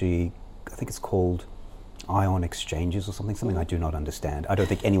technology, I think it's called ion exchanges or something I do not understand. I don't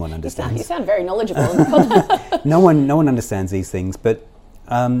think anyone understands. You sound very knowledgeable. No one understands these things, but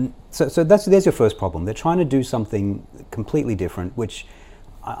so there's your first problem. They're trying to do something completely different, which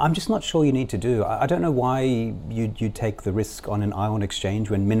I'm just not sure you need to do. I don't know why you take the risk on an ion exchange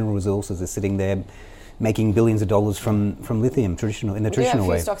when mineral resources are sitting there making billions of dollars from lithium in the traditional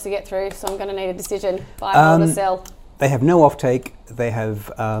way. A few stocks to get through, so I'm going to need a decision. Buy, hold, or sell. They have no offtake. They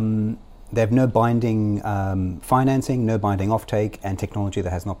have no binding financing, no binding offtake, and technology that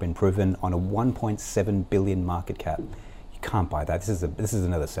has not been proven on a 1.7 billion market cap. You can't buy that. This is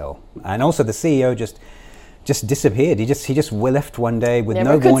another sell. And also, the CEO just disappeared. He just left one day with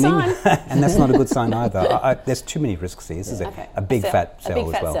Never no warning, and that's not a good sign either. There's too many risks here. This is a big fat sell as well.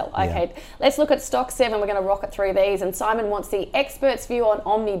 A big fat sell. Okay, let's look at stock 7. We're going to rocket through these. And Simon wants the expert's view on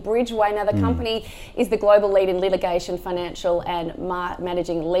Omni Bridgeway. Now, the company is the global lead in litigation, financial, and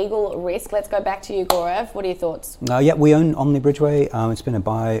managing legal risk. Let's go back to you, Gaurav. What are your thoughts? Yeah, we own Omni Bridgeway. It's been a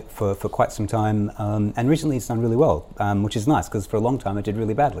buy for quite some time, and recently it's done really well, which is nice because for a long time it did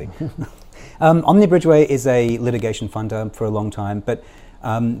really badly. Omni Bridgeway is a litigation funder for a long time, but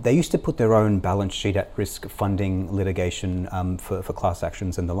they used to put their own balance sheet at risk funding litigation for class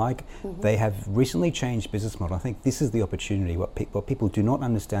actions and the like. They have recently changed business model. I think this is the opportunity. What people do not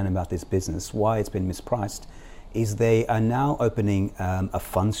understand about this business, why it's been mispriced, is they are now opening a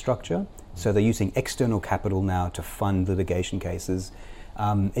fund structure. So they're using external capital now to fund litigation cases.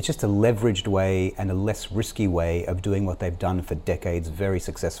 It's just a leveraged way and a less risky way of doing what they've done for decades very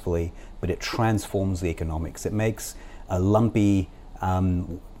successfully, but it transforms the economics. It makes a lumpy,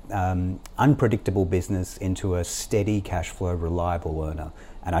 unpredictable business into a steady cash flow, reliable earner.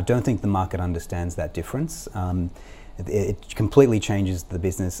 And I don't think the market understands that difference. It completely changes the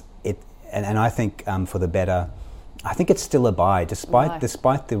business. And I think for the better. I think it's still a buy, despite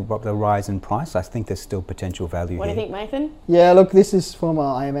the rise in price. I think there's still potential value What here. do you think, Mathan? Yeah, look, this is from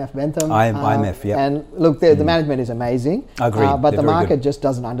IMF Bentham. IMF, yeah. And look, the management is amazing. I agree. But They're the very market good. just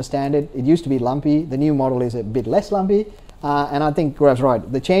doesn't understand it. It used to be lumpy. The new model is a bit less lumpy. And I think Gaurav's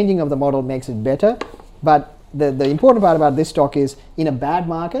right. The changing of the model makes it better. But the important part about this stock is, in a bad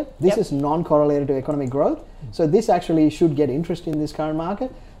market, this is non-correlated to economic growth. So this actually should get interest in this current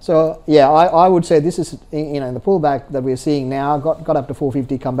market. So yeah, I would say this is, in the pullback that we're seeing now, got up to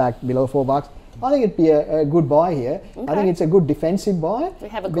 450, come back below $4. I think it'd be a good buy here. Okay. I think it's a good defensive buy. We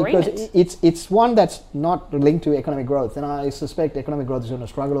have agreement. Because it's one that's not linked to economic growth, and I suspect economic growth is going to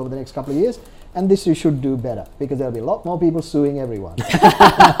struggle over the next couple of years. And this you should do better, because there'll be a lot more people suing everyone.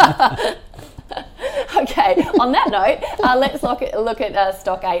 Okay, on that note, let's look at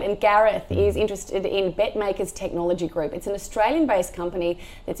Stock 8. And Gareth is interested in BetMakers Technology Group. It's an Australian-based company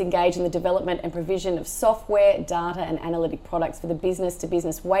that's engaged in the development and provision of software, data and analytic products for the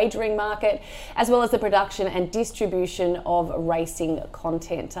business-to-business wagering market, as well as the production and distribution of racing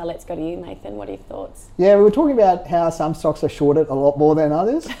content. Let's go to you, Mathan. What are your thoughts? Yeah, we were talking about how some stocks are shorted a lot more than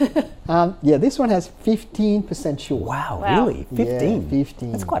others. Yeah, this one has 15% short. Wow, really? 15? Yeah,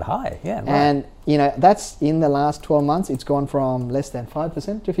 15. That's quite high, yeah. Right. And that's in the last 12 months, it's gone from less than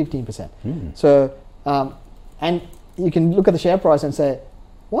 5% to 15%. So, and you can look at the share price and say,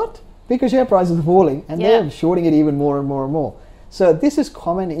 what? Because share prices are falling, and they're shorting it even more and more and more. So this is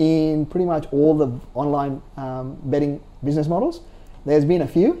common in pretty much all the online betting business models. There's been a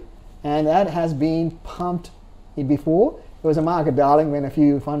few, and that has been pumped before. It was a market darling when a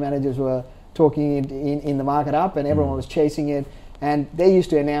few fund managers were talking in the market up, and everyone was chasing it. And they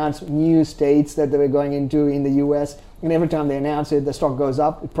used to announce new states that they were going into in the US. And every time they announce it, the stock goes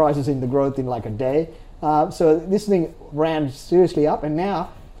up. It prices in the growth in like a day. So this thing ran seriously up. And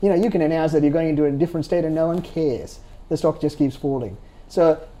now, you can announce that you're going into a different state and no one cares. The stock just keeps falling.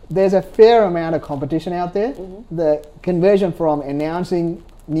 So there's a fair amount of competition out there. The conversion from announcing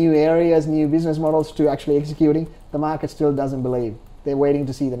new areas, new business models to actually executing, the market still doesn't believe. They're waiting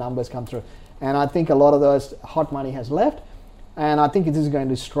to see the numbers come through. And I think a lot of those hot money has left. And I think it is going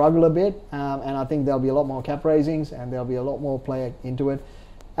to struggle a bit, and I think there'll be a lot more cap raisings and there'll be a lot more play into it.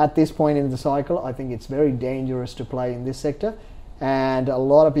 At this point in the cycle, I think it's very dangerous to play in this sector, and a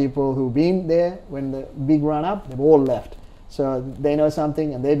lot of people who've been there when the big run up, they've all left. So they know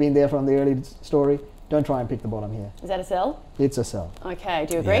something and they've been there from the early story. Don't try and pick the bottom here. Is that a sell? It's a sell. Okay,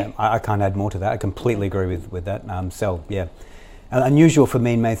 do you agree? Yeah, I can't add more to that. I completely agree with that. Sell, yeah. Unusual for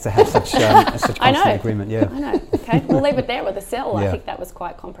me and Math to have such constant agreement. Yeah, I know. Okay, we'll leave it there with a sell. Yeah. I think that was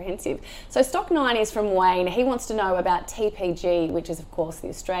quite comprehensive. So stock 9 is from Wayne. He wants to know about TPG, which is of course the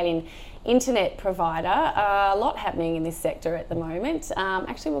Australian internet provider. A lot happening in this sector at the moment.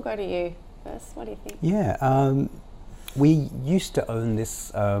 Actually, we'll go to you first. What do you think? Yeah, we used to own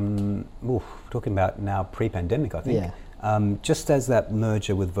this. Talking about now pre-pandemic, I think. Yeah. Just as that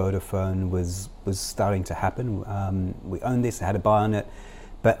merger with Vodafone was starting to happen, we owned this, had a buy on it,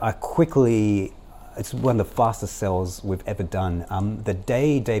 but it's one of the fastest sells we've ever done. The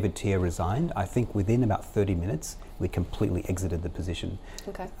day David Tier resigned, I think within about 30 minutes, we completely exited the position.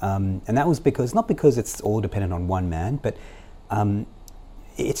 Okay. And that was not because it's all dependent on one man, but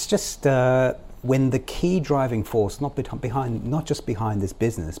it's just when the key driving force, not just behind this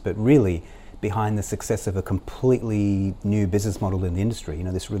business, but really behind the success of a completely new business model in the industry,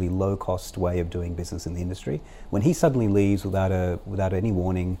 this really low-cost way of doing business in the industry. When he suddenly leaves without any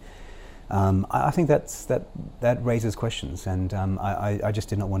warning, I think that raises questions, and I just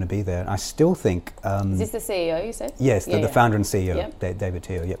did not want to be there. I still think... is this the CEO, you said? Yes, the founder and CEO, yep. David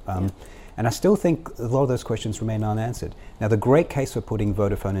Tier, yep. And I still think a lot of those questions remain unanswered. Now, the great case for putting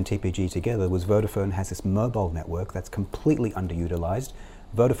Vodafone and TPG together was Vodafone has this mobile network that's completely underutilized.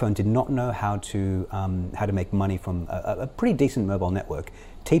 Vodafone did not know how to make money from a pretty decent mobile network.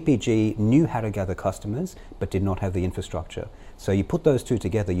 TPG knew how to gather customers, but did not have the infrastructure. So you put those two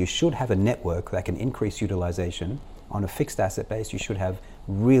together, you should have a network that can increase utilization on a fixed asset base. You should have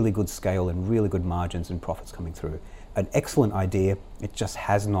really good scale and really good margins and profits coming through. An excellent idea. It just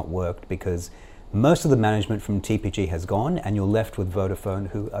has not worked because most of the management from TPG has gone, and you're left with Vodafone,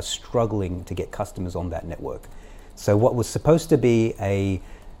 who are struggling to get customers on that network. So what was supposed to be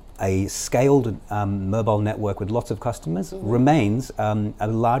a scaled mobile network with lots of customers remains a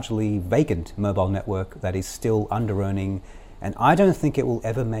largely vacant mobile network that is still under-earning, and I don't think it will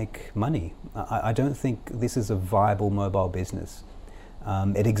ever make money. I don't think this is a viable mobile business.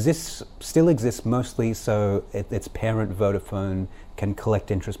 It still exists mostly so its parent Vodafone can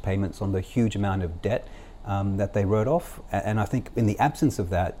collect interest payments on the huge amount of debt that they wrote off, and I think in the absence of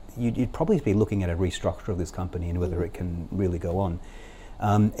that, you'd probably be looking at a restructure of this company and whether it can really go on.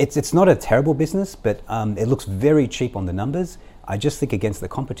 It's not a terrible business, but it looks very cheap on the numbers. I just think against the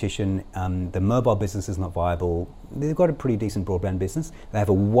competition, the mobile business is not viable. They've got a pretty decent broadband business. They have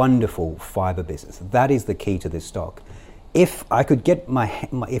a wonderful fibre business. That is the key to this stock. If I could get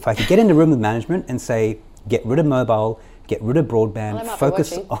if I could get in the room with management and say, get rid of mobile, get rid of broadband,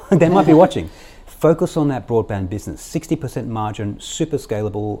 focus. They might be watching. Focus on that broadband business. 60% margin, super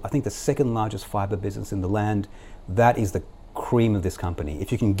scalable. I think the second largest fibre business in the land. That is the cream of this company.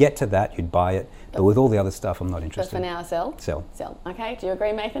 If you can get to that, you'd buy it. But with all the other stuff, I'm not interested. But for now, sell? Sell. Okay, do you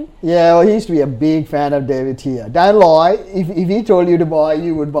agree, Mathan? Yeah, well, he used to be a big fan of David Tier. Don't lie, if he told you to buy,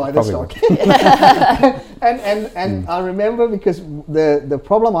 you would buy the stock. and I remember because the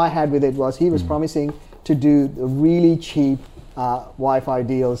problem I had with it was he was promising to do the really cheap Wi-Fi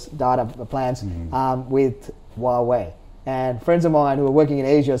deals, data plans with Huawei. And friends of mine who are working in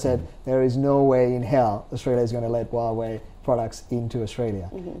Asia said, there is no way in hell Australia is going to let Huawei products into Australia.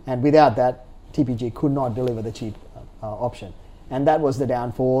 And without that, TPG could not deliver the cheap option. And that was the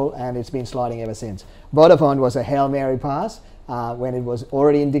downfall, and it's been sliding ever since. Vodafone was a Hail Mary pass when it was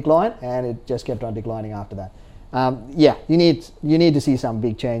already in decline, and it just kept on declining after that. You need to see some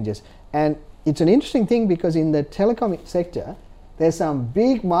big changes. And it's an interesting thing because in the telecom sector, there's some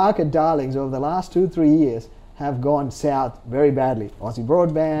big market darlings over the last 2-3 years have gone south very badly. Aussie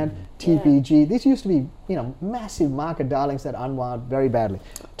Broadband, TPG. This used to be, massive market darlings that unwound very badly.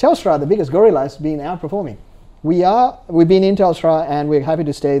 Telstra, the biggest gorilla, has been outperforming. We've been in Telstra and we're happy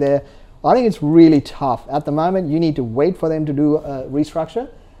to stay there. I think it's really tough. At the moment, you need to wait for them to do a restructure.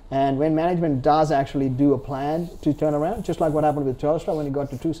 And when management does actually do a plan to turn around, just like what happened with Telstra when it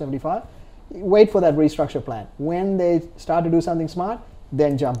got to 275, wait for that restructure plan. When they start to do something smart,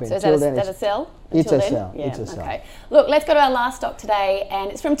 then jump in. So is that a sell? It's a sell. Yeah, it's a sell. Okay. Look, let's go to our last stock today,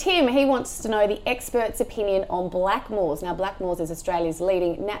 and it's from Tim. He wants to know the expert's opinion on Blackmores. Now, Blackmores is Australia's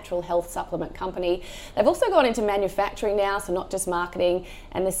leading natural health supplement company. They've also gone into manufacturing now, so not just marketing,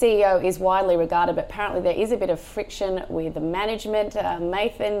 and the CEO is widely regarded, but apparently there is a bit of friction with the management.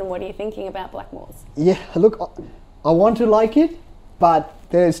 Mathan, what are you thinking about Blackmores? Yeah, look, I want to like it, but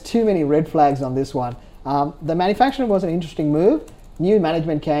there's too many red flags on this one. The manufacturing was an interesting move. New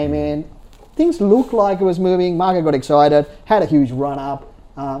management came in. Things looked like it was moving. Market got excited, had a huge run up.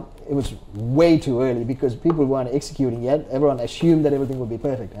 It was way too early because people weren't executing yet. Everyone assumed that everything would be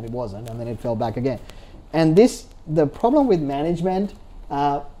perfect, and it wasn't, and then it fell back again. And the problem with management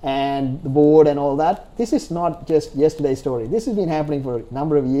and the board and all that. This is not just yesterday's story. This has been happening for a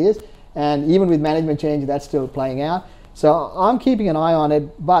number of years, and even with management change, that's still playing out. So I'm keeping an eye on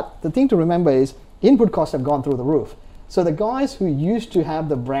it, but the thing to remember is input costs have gone through the roof. So the guys who used to have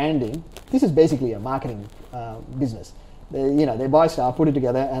the branding, this is basically a marketing business. They buy stuff, put it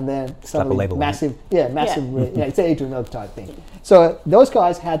together, and then suddenly massive, it's an A to milk type thing. So those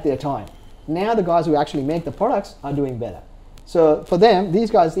guys had their time. Now the guys who actually make the products are doing better. So for them, these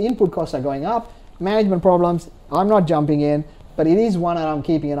guys, the input costs are going up, management problems, I'm not jumping in, but it is one that I'm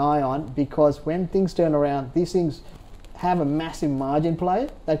keeping an eye on, because when things turn around, these things have a massive margin play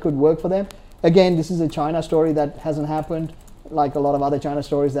that could work for them. Again, this is a China story that hasn't happened, like a lot of other China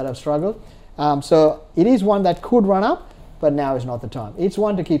stories that have struggled. So it is one that could run up, but now is not the time. It's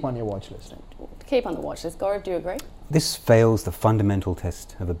one to keep on your watch list. Keep on the watch list. Gaurav, do you agree? This fails the fundamental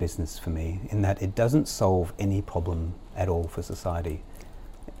test of a business for me, in that it doesn't solve any problem at all for society.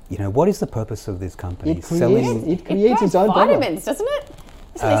 What is the purpose of this company? It creates its own vitamins, problem. doesn't it?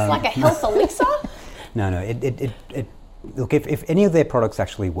 Isn't this like a health elixir? No. Look, if any of their products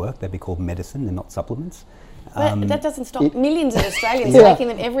actually work, they'd be called medicine and not supplements. But that doesn't stop millions of Australians taking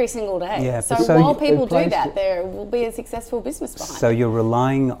them every single day. Yeah, so while people do that, there will be a successful business behind it. So you're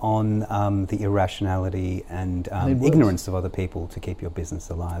relying on the irrationality and ignorance of other people to keep your business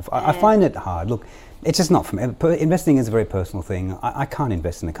alive. I find it hard. Look, it's just not for me. Investing is a very personal thing. I can't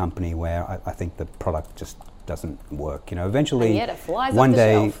invest in a company where I think the product just doesn't work. Eventually, and yet it flies one off the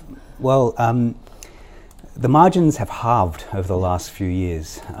day, shelf. well, the margins have halved over the last few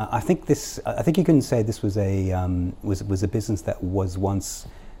years. I think you can say this was a business that was once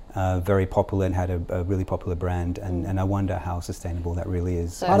very popular and had a really popular brand, and I wonder how sustainable that really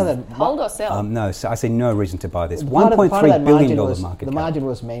is. So hold or sell? No, so I see no reason to buy this. $1.3 billion market cap. The margin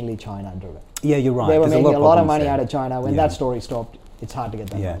was mainly China driven. Yeah, you're right. They were There's making a lot of money there. out of China. When that story stopped, it's hard to get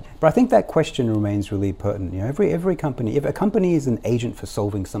that money. But I think that question remains really pertinent. Every company, if a company is an agent for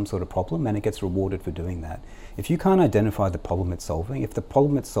solving some sort of problem and it gets rewarded for doing that, if you can't identify the problem it's solving, if the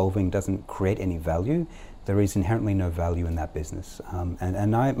problem it's solving doesn't create any value, there is inherently no value in that business.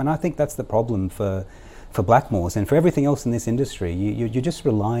 And I think that's the problem for Blackmores and for everything else in this industry. You're just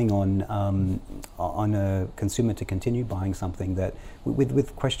relying on a consumer to continue buying something that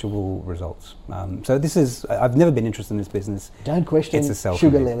with questionable results. So this is, I've never been interested in this business. Don't question it's a sell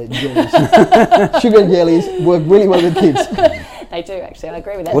sugar jellies. Sugar jellies work really well with kids. They do, actually. I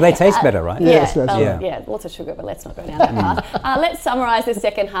agree with that. Well, they taste better, right? Yes, yeah, lots of sugar, but let's not go down that path. Let's summarise the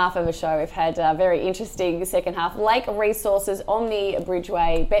second half of the show. We've had a very interesting second half. Lake Resources, Omni,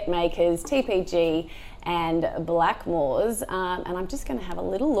 Bridgeway, BetMakers, TPG, and Blackmores. And I'm just going to have a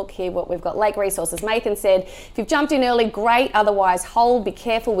little look here what we've got. Lake Resources. Mathan said, if you've jumped in early, great. Otherwise, hold. Be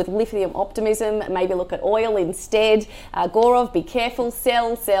careful with lithium optimism. Maybe look at oil instead. Gaurav, be careful.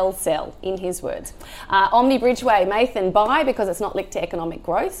 Sell, sell, sell, in his words. Omni Bridgeway. Mathan, buy because it's not linked to economic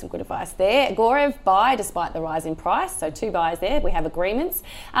growth. Some good advice there. Gaurav, buy despite the rise in price. So 2 buys there. We have agreements.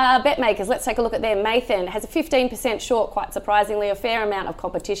 BetMakers, let's take a look at them. Mathan has a 15% short, quite surprisingly. A fair amount of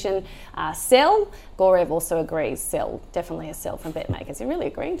competition. Sell. Gaurav also agrees, sell. Definitely a sell from BetMakers. You're really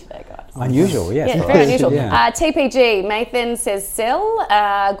agreeing today, guys. Unusual, yes. Yeah, very unusual. TPG, Mathan says sell.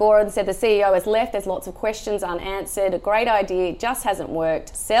 Gaurav said the CEO has left. There's lots of questions unanswered. A great idea, just hasn't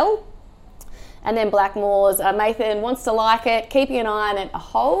worked. Sell. And then Blackmores, Mathan wants to like it, keeping an eye on it, a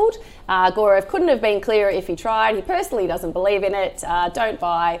hold. Gaurav couldn't have been clearer if he tried. He personally doesn't believe in it. Don't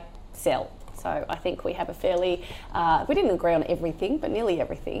buy, sell. So I think we have a fairly, we didn't agree on everything, but nearly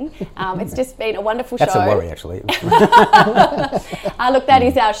everything. It's just been a wonderful show. That's a worry, actually. Look, that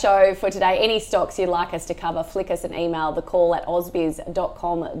is our show for today. Any stocks you'd like us to cover, flick us an email,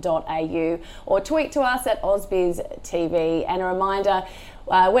 thecall@ausbiz.com.au, or tweet to us at ausbiztv. And a reminder,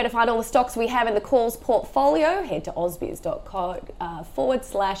 where to find all the stocks we have in the calls portfolio, head to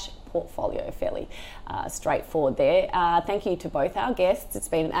ausbiz.co/portfolio. Fairly straightforward there. Thank you to both our guests. It's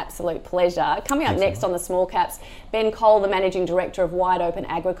been an absolute pleasure. Coming up next on the Small Caps, Ben Cole, the Managing Director of Wide Open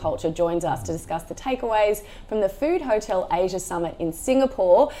Agriculture, joins us to discuss the takeaways from the Food Hotel Asia Summit in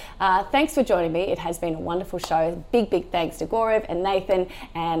Singapore. Thanks for joining me. It has been a wonderful show. Big thanks to Gaurav and Mathan,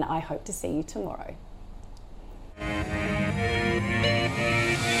 and I hope to see you tomorrow.